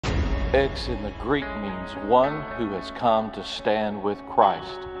Ex in the Greek means one who has come to stand with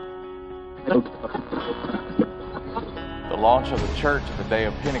Christ. The launch of the church at the day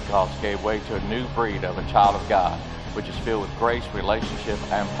of Pentecost gave way to a new breed of a child of God, which is filled with grace, relationship,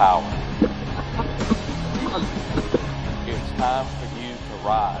 and power. It's time for you to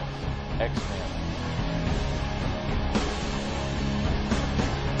rise, X-Men.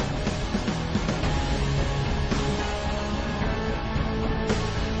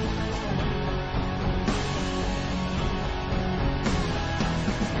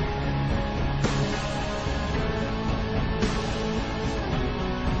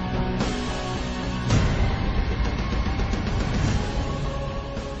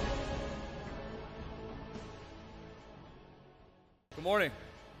 Good morning.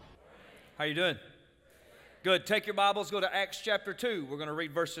 How you doing? Good. Take your Bibles, go to Acts chapter 2. We're going to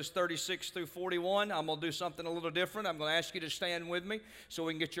read verses 36 through 41. I'm going to do something a little different. I'm going to ask you to stand with me so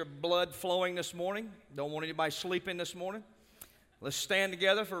we can get your blood flowing this morning. Don't want anybody sleeping this morning. Let's stand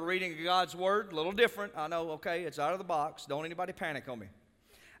together for reading God's Word. A little different. I know, okay, it's out of the box. Don't anybody panic on me.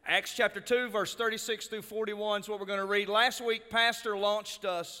 Acts chapter 2, verse 36 through 41 is what we're going to read. Last week, Pastor launched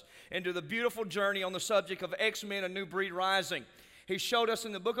us into the beautiful journey on the subject of X-Men, a new breed rising. He showed us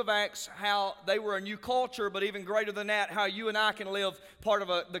in the book of Acts how they were a new culture, but even greater than that, how you and I can live part of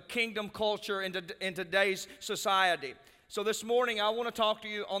the kingdom culture in today's society. So this morning, I want to talk to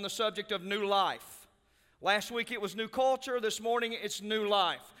you on the subject of new life. Last week, it was new culture. This morning, it's new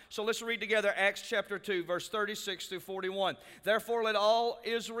life. So let's read together Acts chapter 2, verse 36 through 41. Therefore, let all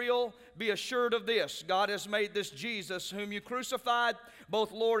Israel be assured of this. God has made this Jesus, whom you crucified,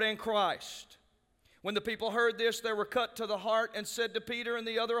 both Lord and Christ. When the people heard this, they were cut to the heart and said to Peter and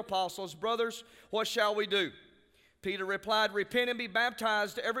the other apostles, Brothers, what shall we do? Peter replied, Repent and be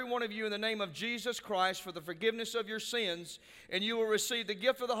baptized, every one of you, in the name of Jesus Christ for the forgiveness of your sins, and you will receive the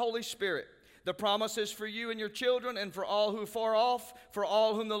gift of the Holy Spirit. The promise is for you and your children and for all who are far off, for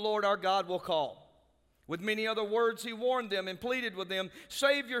all whom the Lord our God will call. With many other words he warned them and pleaded with them,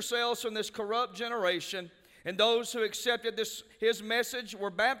 Save yourselves from this corrupt generation. And those who accepted his message were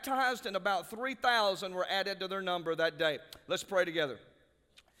baptized, and about 3,000 were added to their number that day. Let's pray together.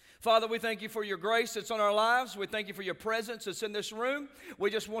 Father, we thank you for your grace that's on our lives. We thank you for your presence that's in this room. We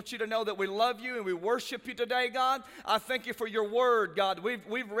just want you to know that we love you and we worship you today, God. I thank you for your word, God.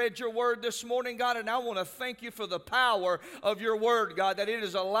 We've read your word this morning, God, and I want to thank you for the power of your word, God, that it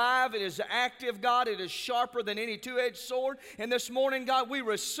is alive, it is active, God, it is sharper than any two-edged sword. And this morning, God, we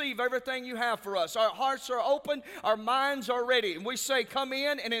receive everything you have for us. Our hearts are open, our minds are ready. And we say, come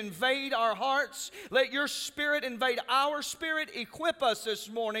in and invade our hearts. Let your spirit invade our spirit. Equip us this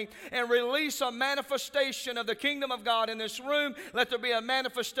morning and release a manifestation of the kingdom of God in this room. Let there be a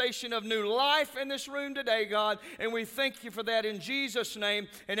manifestation of new life in this room today, God. And we thank you for that in Jesus' name.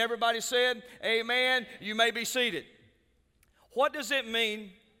 And everybody said, amen. You may be seated. What does it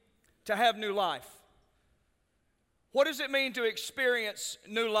mean to have new life? What does it mean to experience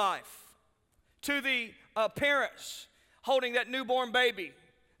new life? To the parents holding that newborn baby,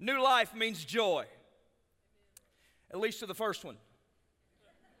 new life means joy. At least to the first one.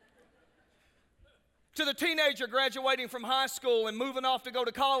 To the teenager graduating from high school and moving off to go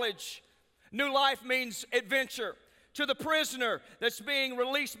to college, new life means adventure. To the prisoner that's being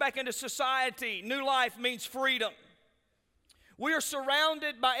released back into society, new life means freedom. We are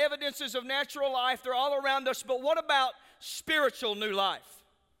surrounded by evidences of natural life. They're all around us, but what about spiritual new life?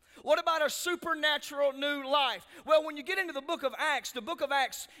 What about a supernatural new life? Well, when you get into the book of Acts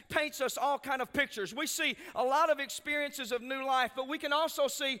paints us all kind of pictures. We see a lot of experiences of new life, but we can also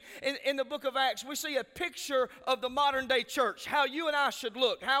see in the book of Acts, we see a picture of the modern day church, how you and I should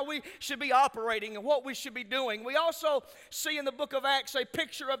look, how we should be operating and what we should be doing. We also see in the book of Acts a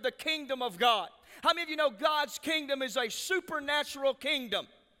picture of the kingdom of God. How many of you know God's kingdom is a supernatural kingdom?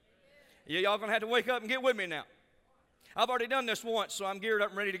 Yeah, y'all gonna have to wake up and get with me now. I've already done this once, so I'm geared up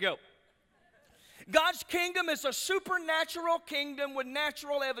and ready to go. God's kingdom is a supernatural kingdom with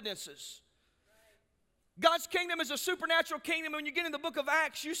natural evidences. God's kingdom is a supernatural kingdom. When you get in the book of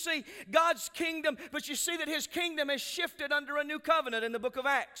Acts, you see God's kingdom, but you see that his kingdom has shifted under a new covenant in the book of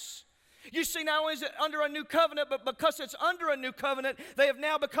Acts. You see, not only is it under a new covenant, but because it's under a new covenant, they have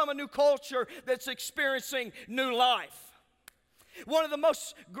now become a new culture that's experiencing new life. One of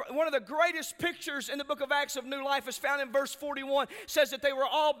the greatest pictures in the book of Acts of new life is found in verse 41. It says that they were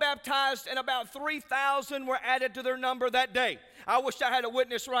all baptized and about 3,000 were added to their number that day. I wish I had a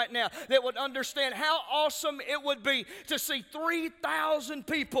witness right now that would understand how awesome it would be to see 3,000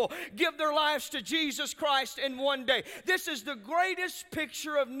 people give their lives to Jesus Christ in one day. This is the greatest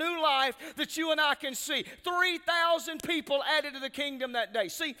picture of new life that you and I can see. 3,000 people added to the kingdom that day.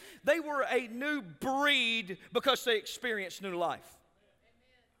 See, they were a new breed because they experienced new life.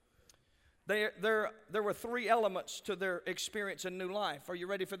 There were three elements to their experience in new life. Are you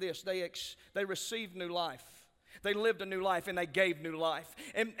ready for this? They received new life. They lived a new life, and they gave new life.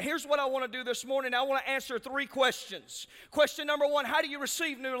 And here's what I want to do this morning. I want to answer three questions. Question number one, how do you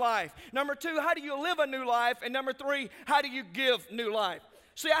receive new life? Number two, how do you live a new life? And number three, how do you give new life?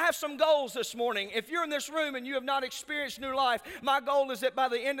 See, I have some goals this morning. If you're in this room and you have not experienced new life, my goal is that by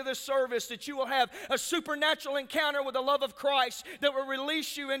the end of this service that you will have a supernatural encounter with the love of Christ that will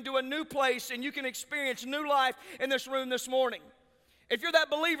release you into a new place and you can experience new life in this room this morning. If you're that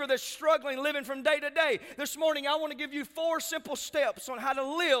believer that's struggling, living from day to day, this morning I want to give you 4 simple steps on how to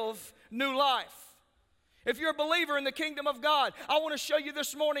live new life. If you're a believer in the kingdom of God, I want to show you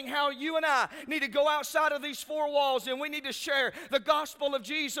this morning how you and I need to go outside of these 4 walls and we need to share the gospel of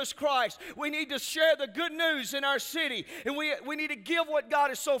Jesus Christ. We need to share the good news in our city, and we need to give what God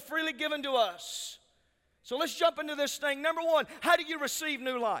has so freely given to us. So let's jump into this thing. Number one, how do you receive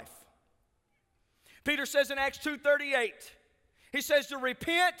new life? Peter says in Acts 2:38, he says to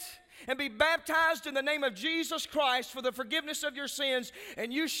repent and be baptized in the name of Jesus Christ for the forgiveness of your sins,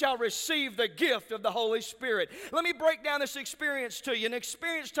 and you shall receive the gift of the Holy Spirit. Let me break down this experience to you. An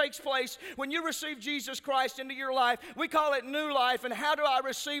experience takes place when you receive Jesus Christ into your life. We call it new life. And how do I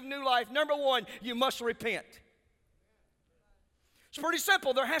receive new life? Number one, you must repent. It's pretty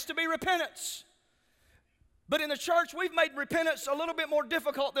simple. There has to be repentance. But in the church, we've made repentance a little bit more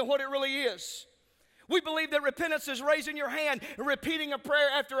difficult than what it really is. We believe that repentance is raising your hand and repeating a prayer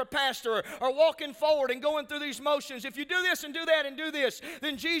after a pastor, or walking forward and going through these motions. If you do this and do that and do this,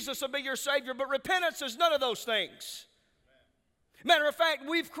 then Jesus will be your Savior. But repentance is none of those things. Matter of fact,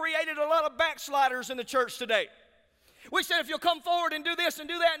 we've created a lot of backsliders in the church today. We said if you'll come forward and do this and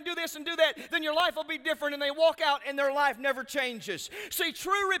do that and do this and do that, then your life will be different, and they walk out and their life never changes. See,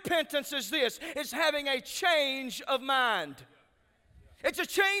 true repentance is this. It's having a change of mind. It's a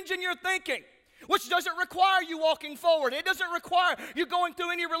change in your thinking, which doesn't require you walking forward. It doesn't require you going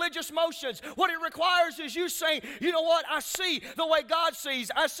through any religious motions. What it requires is you saying, you know what, I see the way God sees.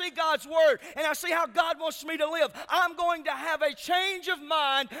 I see God's word, and I see how God wants me to live. I'm going to have a change of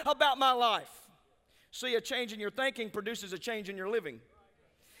mind about my life. See, a change in your thinking produces a change in your living.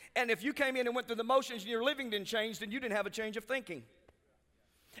 And if you came in and went through the motions and your living didn't change, then you didn't have a change of thinking.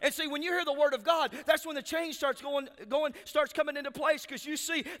 And see, when you hear the word of God, that's when the change starts starts coming into place, because you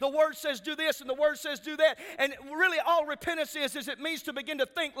see the word says do this and the word says do that. And really all repentance is it means to begin to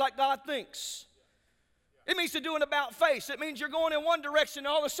think like God thinks. It means to do an about face. It means you're going in one direction and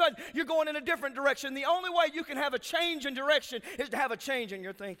all of a sudden you're going in a different direction. The only way you can have a change in direction is to have a change in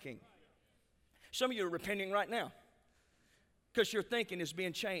your thinking. Some of you are repenting right now because your thinking is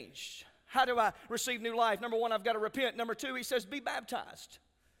being changed. How do I receive new life? Number one, I've got to repent. Number two, he says be baptized.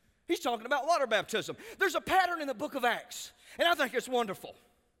 He's talking about water baptism. There's a pattern in the book of Acts, and I think it's wonderful.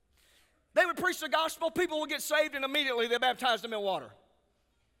 They would preach the gospel, people would get saved, and immediately they baptized them in water.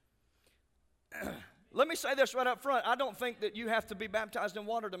 Let me say this right up front. I don't think that you have to be baptized in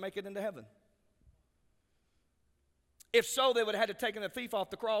water to make it into heaven. If so, they would have had to take the thief off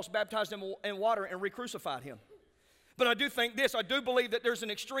the cross, baptized him in water, and re-crucified him. But I do think this, I do believe that there's an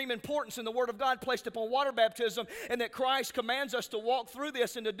extreme importance in the Word of God placed upon water baptism, and that Christ commands us to walk through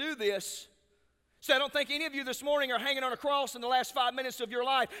this and to do this. So I don't think any of you this morning are hanging on a cross in the last 5 minutes of your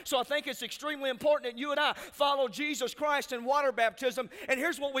life. So I think it's extremely important that you and I follow Jesus Christ in water baptism. And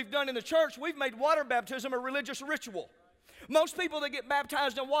here's what we've done in the church. We've made water baptism a religious ritual. Most people that get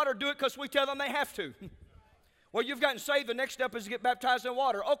baptized in water do it because we tell them they have to. Well, you've gotten saved, the next step is to get baptized in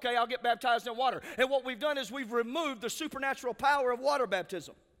water. Okay, I'll get baptized in water. And what we've done is we've removed the supernatural power of water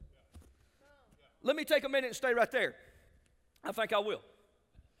baptism. Let me take a minute and stay right there. I think I will.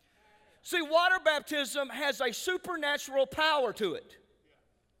 See, water baptism has a supernatural power to it.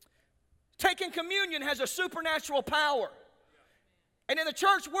 Taking communion has a supernatural power. And in the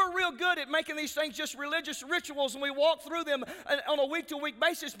church, we're real good at making these things just religious rituals, and we walk through them on a week-to-week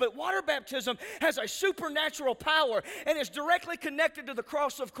basis. But water baptism has a supernatural power, and is directly connected to the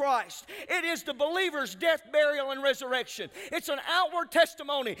cross of Christ. It is the believer's death, burial, and resurrection. It's an outward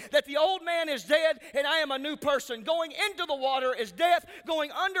testimony that the old man is dead, and I am a new person. Going into the water is death,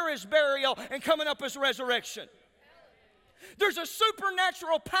 going under is burial, and coming up is resurrection. There's a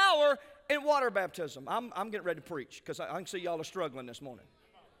supernatural power in water baptism. I'm getting ready to preach because I can see y'all are struggling this morning.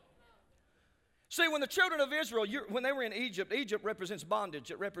 See, when the children of Israel, when they were in Egypt, Egypt represents bondage.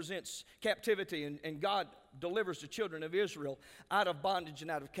 It represents captivity, and God delivers the children of Israel out of bondage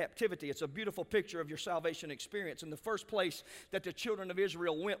and out of captivity. It's a beautiful picture of your salvation experience. And the first place that the children of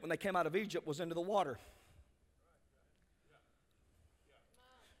Israel went when they came out of Egypt was into the water.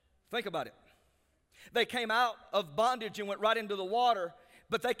 Think about it. They came out of bondage and went right into the water,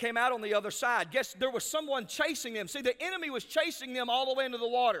 but they came out on the other side. Guess there was someone chasing them. See, the enemy was chasing them all the way into the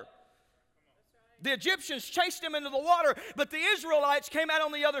water. The Egyptians chased them into the water, but the Israelites came out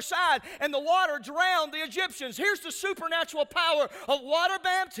on the other side, and the water drowned the Egyptians. Here's the supernatural power of water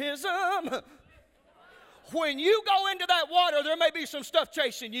baptism. When you go into that water, there may be some stuff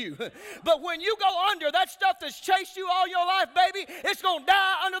chasing you. But when you go under, that stuff that's chased you all your life, baby, it's going to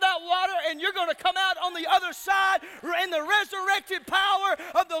die under that water, and you're going to come out on the other side in the resurrected power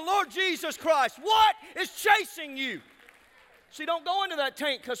of the Lord Jesus Christ. What is chasing you? See, don't go into that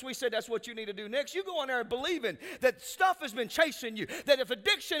tank because we said that's what you need to do next. You go in there believing that stuff has been chasing you, that if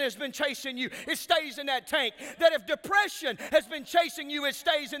addiction has been chasing you, it stays in that tank, that if depression has been chasing you, it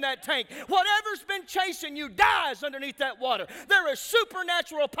stays in that tank. Whatever's been chasing you dies underneath that water. There is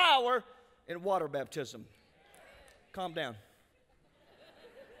supernatural power in water baptism. Calm down.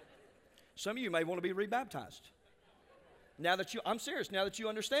 Some of you may want to be rebaptized. I'm serious, now that you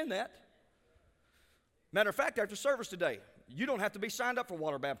understand that. Matter of fact, after service today, you don't have to be signed up for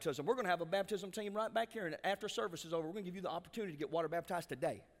water baptism. We're going to have a baptism team right back here, and after service is over, we're going to give you the opportunity to get water baptized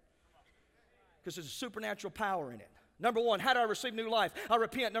today because there's a supernatural power in it. Number one, how do I receive new life? I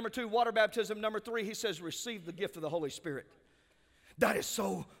repent. Number two, water baptism. Number three, he says, receive the gift of the Holy Spirit. That is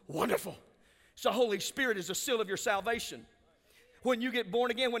so wonderful. So the Holy Spirit is the seal of your salvation. When you get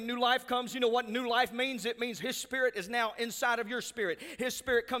born again, when new life comes, you know what new life means? It means His Spirit is now inside of your spirit. His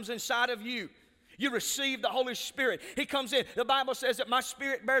Spirit comes inside of you. You receive the Holy Spirit. He comes in. The Bible says that my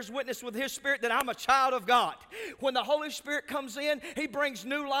spirit bears witness with His Spirit that I'm a child of God. When the Holy Spirit comes in, He brings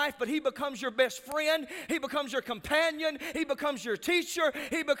new life, but He becomes your best friend. He becomes your companion. He becomes your teacher.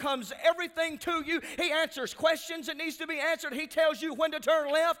 He becomes everything to you. He answers questions that needs to be answered. He tells you when to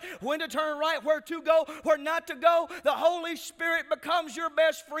turn left, when to turn right, where to go, where not to go. The Holy Spirit becomes your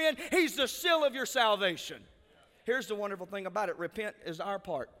best friend. He's the seal of your salvation. Here's the wonderful thing about it. Repent is our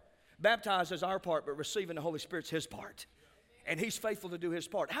part. Baptize is our part, but receiving the Holy Spirit's His part. And He's faithful to do His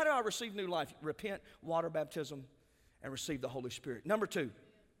part. How do I receive new life? Repent, water baptism, and receive the Holy Spirit. Number two,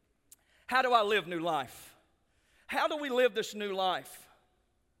 how do I live new life? How do we live this new life?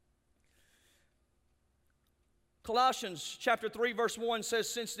 Colossians chapter 3, verse 1 says,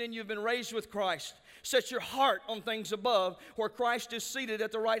 since then you've been raised with Christ. Set your heart on things above, where Christ is seated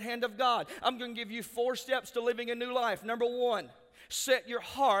at the right hand of God. I'm going to give you 4 steps to living a new life. Number one, set your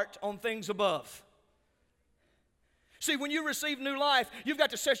heart on things above. See, when you receive new life, you've got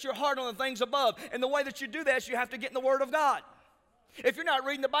to set your heart on the things above. And the way that you do that is you have to get in the Word of God. If you're not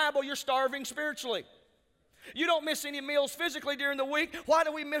reading the Bible, you're starving spiritually. You don't miss any meals physically during the week. Why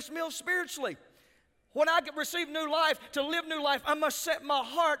do we miss meals spiritually? When I receive new life, to live new life, I must set my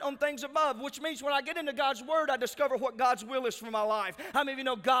heart on things above, which means when I get into God's Word, I discover what God's will is for my life. How many of you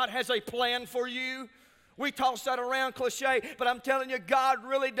know God has a plan for you? We toss that around cliche, but I'm telling you, God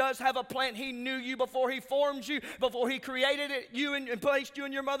really does have a plan. He knew you before He formed you, before He created you and placed you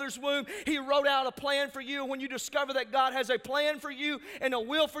in your mother's womb. He wrote out a plan for you. When you discover that God has a plan for you and a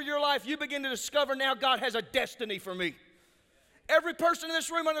will for your life, you begin to discover now God has a destiny for me. Every person in this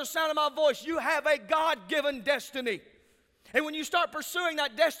room under the sound of my voice, you have a God-given destiny. And when you start pursuing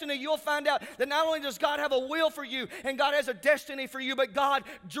that destiny, you'll find out that not only does God have a will for you and God has a destiny for you, but God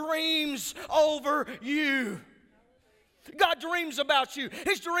dreams over you. God dreams about you.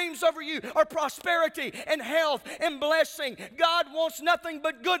 His dreams over you are prosperity and health and blessing. God wants nothing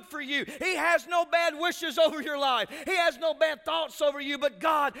but good for you. He has no bad wishes over your life. He has no bad thoughts over you, but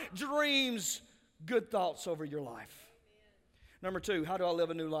God dreams good thoughts over your life. Number two, how do I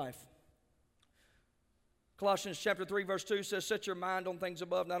live a new life? Colossians chapter 3, verse 2 says, set your mind on things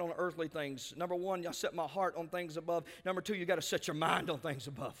above, not on earthly things. Number one, I set my heart on things above. Number two, you got to set your mind on things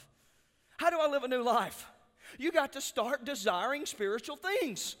above. How do I live a new life? You got to start desiring spiritual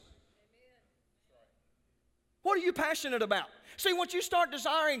things. What are you passionate about? See, once you start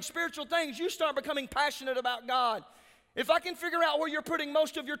desiring spiritual things, you start becoming passionate about God. If I can figure out where you're putting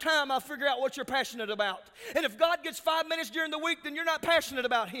most of your time, I'll figure out what you're passionate about. And if God gets 5 minutes during the week, then you're not passionate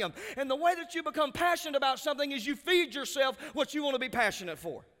about Him. And the way that you become passionate about something is you feed yourself what you want to be passionate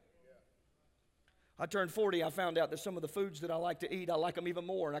for. I turned 40, I found out that some of the foods that I like to eat, I like them even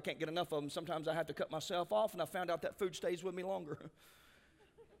more, and I can't get enough of them. Sometimes I have to cut myself off, and I found out that food stays with me longer.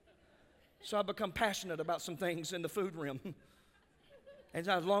 So I become passionate about some things in the food realm. And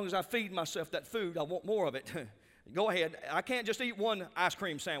as long as I feed myself that food, I want more of it. Go ahead. I can't just eat one ice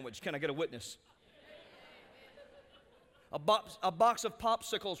cream sandwich. Can I get a witness? A box of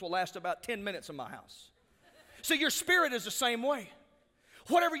popsicles will last about 10 minutes in my house. See, your spirit is the same way.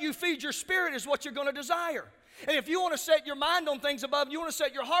 Whatever you feed your spirit is what you're going to desire. And if you want to set your mind on things above, you want to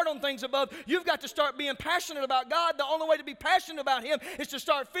set your heart on things above, you've got to start being passionate about God. The only way to be passionate about Him is to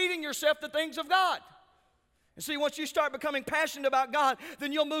start feeding yourself the things of God. And see, once you start becoming passionate about God,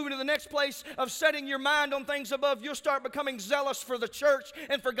 then you'll move into the next place of setting your mind on things above. You'll start becoming zealous for the church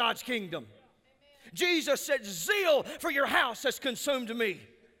and for God's kingdom. Amen. Jesus said, zeal for your house has consumed me.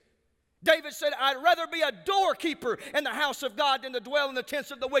 David said, I'd rather be a doorkeeper in the house of God than to dwell in the tents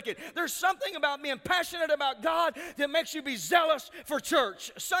of the wicked. There's something about being passionate about God that makes you be zealous for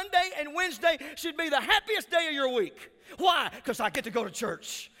church. Sunday and Wednesday should be the happiest day of your week. Why? Because I get to go to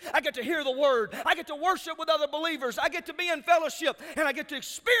church. I get to hear the word. I get to worship with other believers. I get to be in fellowship, and I get to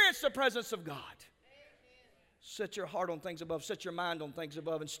experience the presence of God. Amen. Set your heart on things above. Set your mind on things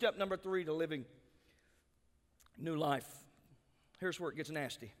above. And step number 3 to living new life. Here's where it gets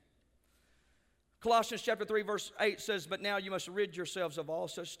nasty. Colossians chapter 3 verse 8 says, but now you must rid yourselves of all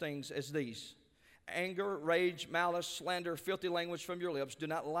such things as these: anger, rage, malice, slander, filthy language from your lips. Do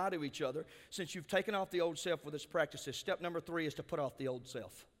not lie to each other, since you've taken off the old self with its practices. Step number 3 is to put off the old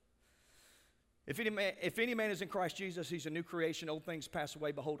self. If any man is in Christ Jesus, he's a new creation. Old things pass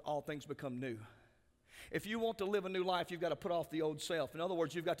away. Behold, all things become new. If you want to live a new life, you've got to put off the old self. In other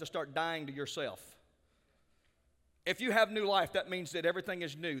words, you've got to start dying to yourself. If you have new life, that means that everything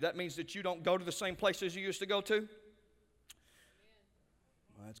is new. That means that you don't go to the same places you used to go to.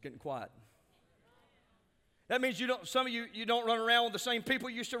 Well, it's getting quiet. That means some of you don't run around with the same people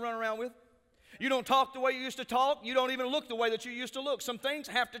you used to run around with. You don't talk the way you used to talk. You don't even look the way that you used to look. Some things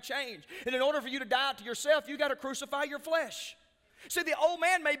have to change. And in order for you to die to yourself, you got to crucify your flesh. See, the old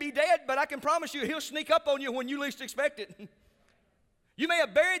man may be dead, but I can promise you he'll sneak up on you when you least expect it. You may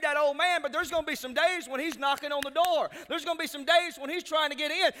have buried that old man, but there's going to be some days when he's knocking on the door. There's going to be some days when he's trying to get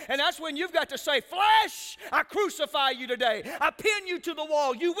in, and that's when you've got to say, flesh, I crucify you today. I pin you to the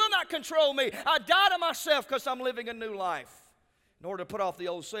wall. You will not control me. I die to myself because I'm living a new life. In order to put off the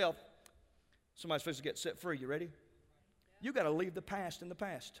old self, somebody's supposed to get set free. You ready? You've got to leave the past in the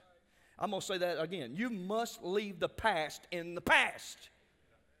past. I'm going to say that again. You must leave the past in the past.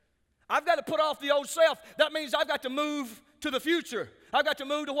 I've got to put off the old self. That means I've got to move to the future. I've got to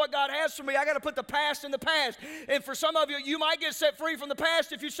move to what God has for me. I've got to put the past in the past. And for some of you, you might get set free from the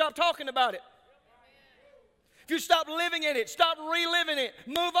past if you stop talking about it. If you stop living in it, stop reliving it,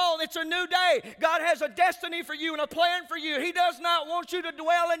 move on. It's a new day. God has a destiny for you and a plan for you. He does not want you to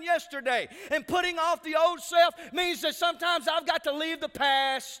dwell in yesterday. And putting off the old self means that sometimes I've got to leave the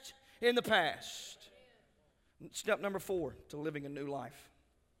past in the past. Step number 4 to living a new life.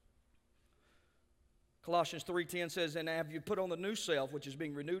 Colossians 3:10 says, and have you put on the new self, which is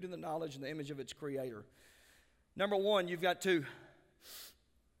being renewed in the knowledge and the image of its creator. Number 1, you've got to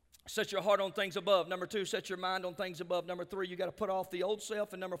set your heart on things above. Number 2, set your mind on things above. Number 3, you've got to put off the old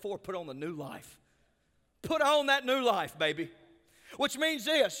self. And number 4, put on the new life. Put on that new life, baby. Which means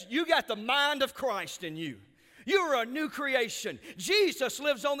this: you got the mind of Christ in you. You are a new creation. Jesus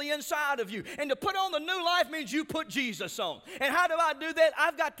lives on the inside of you. And to put on the new life means you put Jesus on. And how do I do that?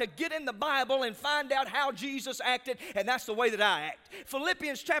 I've got to get in the Bible and find out how Jesus acted, and that's the way that I act.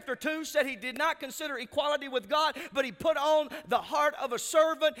 Philippians chapter 2 said he did not consider equality with God, but he put on the heart of a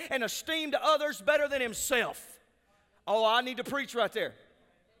servant and esteemed others better than himself. Oh, I need to preach right there.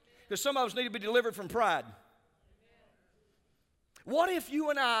 Because some of us need to be delivered from pride. What if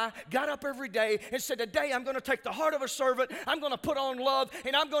you and I got up every day and said, today I'm going to take the heart of a servant, I'm going to put on love,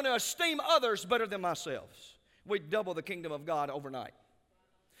 and I'm going to esteem others better than myself? We'd double the kingdom of God overnight.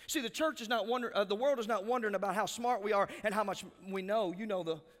 See, the church is not wondering, the world is not wondering about how smart we are and how much we know. You know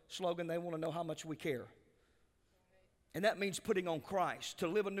the slogan, they want to know how much we care. And that means putting on Christ. To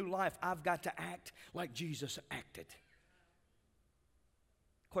live a new life, I've got to act like Jesus acted.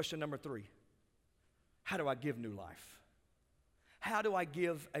 Question number 3, how do I give new life? How do I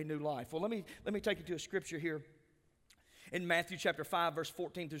give a new life? Well, let me take you to a scripture here. In Matthew chapter 5, verse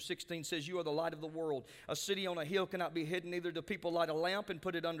 14 through 16 says, you are the light of the world. A city on a hill cannot be hidden. Neither do people light a lamp and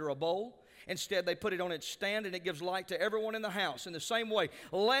put it under a bowl. Instead, they put it on its stand, and it gives light to everyone in the house. In the same way,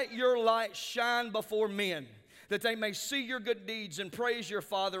 let your light shine before men, that they may see your good deeds and praise your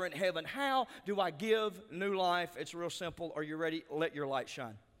Father in heaven. How do I give new life? It's real simple. Are you ready? Let your light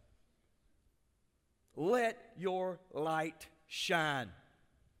shine. Let your light shine.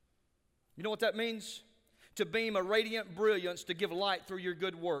 You know what that means? To beam a radiant brilliance, to give light through your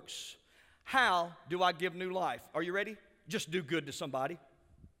good works. How do I give new life? Are you ready? just do good to somebody.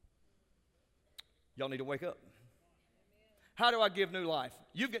 Y'all need to wake up. How do I give new life?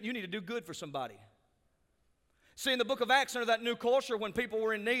 You need to do good for somebody. See, in the book of Acts, under that new culture, when people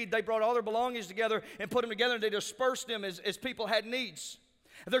were in need, they brought all their belongings together and put them together, and they dispersed them as people had needs.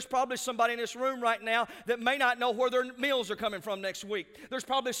 There's probably somebody in this room right now that may not know where their meals are coming from next week. There's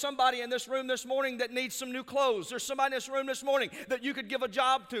probably somebody in this room this morning that needs some new clothes. There's somebody in this room this morning that you could give a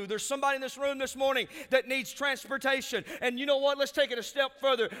job to. There's somebody in this room this morning that needs transportation. And you know what? Let's take it a step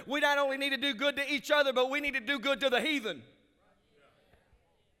further. We not only need to do good to each other, but we need to do good to the heathen.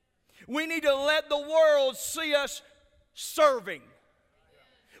 We need to let the world see us serving.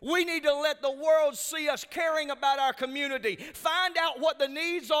 We need to let the world see us caring about our community. Find out what the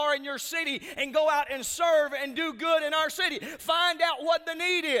needs are in your city and go out and serve and do good in our city. Find out what the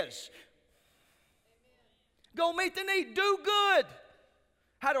need is. Go meet the need. Do good.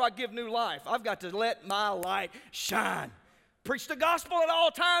 How do I give new life? I've got to let my light shine. Preach the gospel at all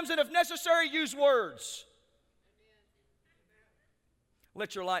times, and if necessary, use words.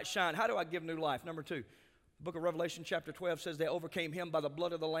 Let your light shine. How do I give new life? Number 2. The book of Revelation chapter 12 says they overcame him by the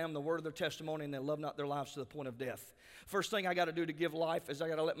blood of the Lamb, the word of their testimony, and they loved not their lives to the point of death. First thing I got to do to give life is I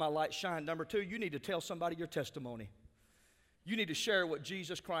got to let my light shine. Number 2, you need to tell somebody your testimony. You need to share what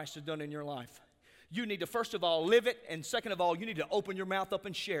Jesus Christ has done in your life. You need to, first of all, live it, and second of all, you need to open your mouth up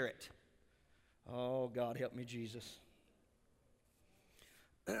and share it. Oh, God, help me, Jesus.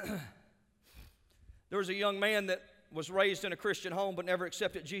 There was a young man that was raised in a Christian home but never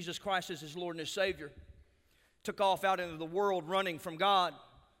accepted Jesus Christ as his Lord and his Savior. Took off out into the world running from God.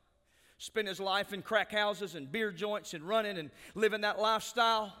 Spent his life in crack houses and beer joints and running and living that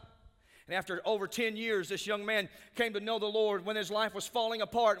lifestyle. And after over 10 years, this young man came to know the Lord. When his life was falling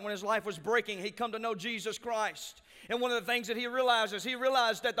apart and when his life was breaking, he'd come to know Jesus Christ. And one of the things that he realized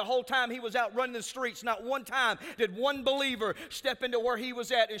that the whole time he was out running the streets, not one time did one believer step into where he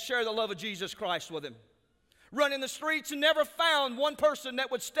was at and share the love of Jesus Christ with him. Running the streets and never found one person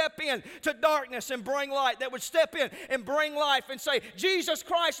that would step in to darkness and bring light, that would step in and bring life and say, Jesus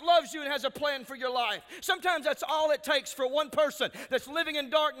Christ loves you and has a plan for your life. Sometimes that's all it takes for one person that's living in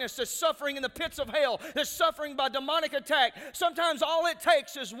darkness, that's suffering in the pits of hell, that's suffering by demonic attack. Sometimes all it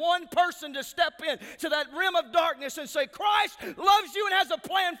takes is one person to step in to that rim of darkness and say, Christ loves you and has a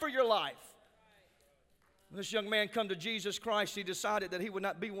plan for your life. When this young man come to Jesus Christ, he decided that he would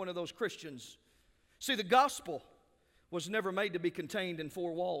not be one of those Christians. See, the gospel was never made to be contained in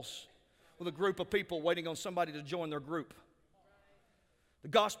 4 walls with a group of people waiting on somebody to join their group. The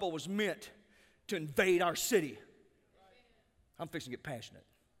gospel was meant to invade our city. I'm fixing to get passionate.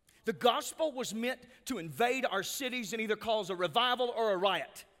 The gospel was meant to invade our cities and either cause a revival or a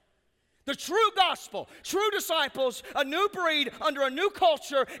riot. The true gospel, true disciples, a new breed under a new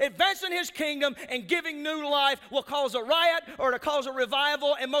culture, advancing his kingdom and giving new life will cause a riot or to cause a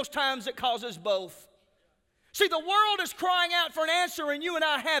revival, and most times it causes both. See, the world is crying out for an answer, and you and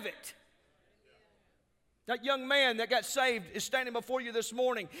I have it. That young man that got saved is standing before you this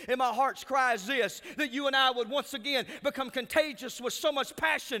morning, and my heart's cry is this, that you and I would once again become contagious with so much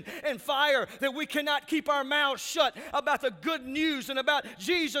passion and fire that we cannot keep our mouths shut about the good news and about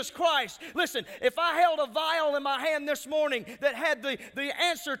Jesus Christ. Listen, if I held a vial in my hand this morning that had the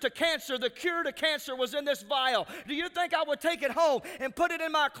answer to cancer, the cure to cancer was in this vial, do you think I would take it home and put it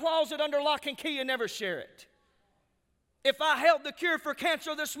in my closet under lock and key and never share it? If I held the cure for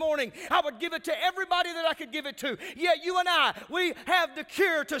cancer this morning, I would give it to everybody that I could give it to. Yet you and I, we have the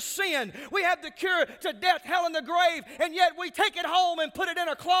cure to sin. We have the cure to death, hell, and the grave. And yet we take it home and put it in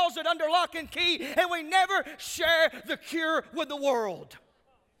a closet under lock and key, and we never share the cure with the world.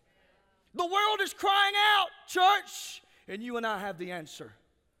 The world is crying out, church, and you and I have the answer.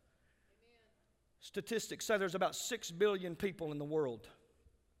 Statistics say there's about 6 billion people in the world.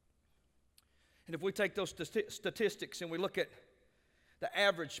 And if we take those statistics and we look at the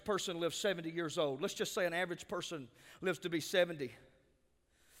average person lives 70 years old. Let's just say an average person lives to be 70.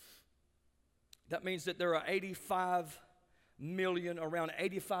 That means that there are around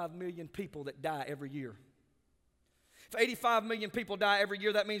 85 million people that die every year. If 85 million people die every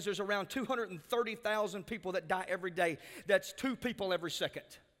year, that means there's around 230,000 people that die every day. That's 2 people every second.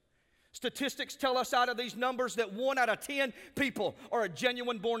 Statistics tell us out of these numbers that 1 out of 10 people are a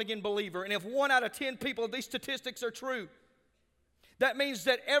genuine born-again believer. And if 1 out of 10 people of these statistics are true, that means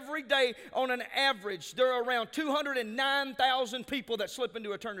that every day on an average, there are around 209,000 people that slip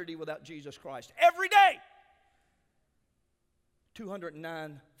into eternity without Jesus Christ. Every day!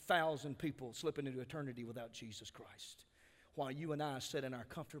 209,000 people slipping into eternity without Jesus Christ. While you and I sit in our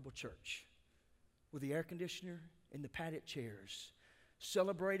comfortable church with the air conditioner and the padded chairs,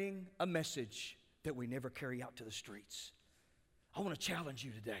 celebrating a message that we never carry out to the streets. I want to challenge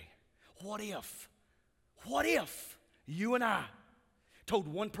you today. What if you and I told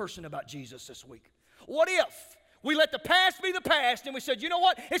one person about Jesus this week? What if we let the past be the past and we said, you know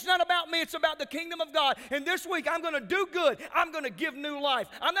what? It's not about me, it's about the kingdom of God. And this week I'm going to do good. I'm going to give new life.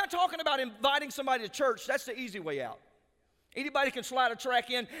 I'm not talking about inviting somebody to church. That's the easy way out. Anybody can slide a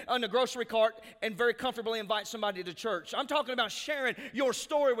track in on the grocery cart and very comfortably invite somebody to church. I'm talking about sharing your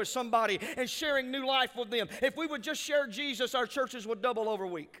story with somebody and sharing new life with them. If we would just share Jesus, our churches would double over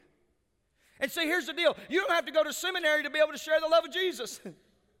week. And see, here's the deal. You don't have to go to seminary to be able to share the love of Jesus.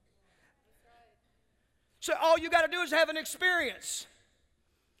 So all you got to do is have an experience.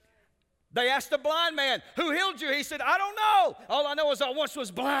 They asked the blind man, who healed you? He said, I don't know. All I know is I once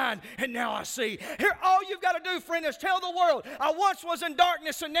was blind and now I see. Here, all you've got to do, friend, is tell the world, I once was in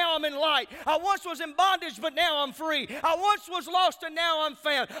darkness and now I'm in light. I once was in bondage, but now I'm free. I once was lost and now I'm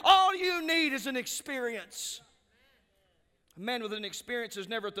found. All you need is an experience. A man with an experience is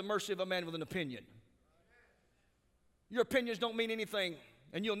never at the mercy of a man with an opinion. Your opinions don't mean anything,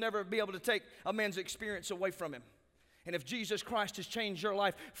 and you'll never be able to take a man's experience away from him. And if Jesus Christ has changed your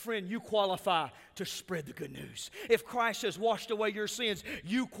life, friend, you qualify to spread the good news. If Christ has washed away your sins,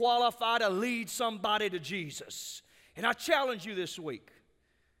 you qualify to lead somebody to Jesus. And I challenge you this week,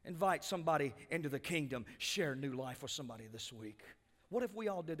 invite somebody into the kingdom, share new life with somebody this week. What if we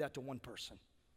all did that to one person?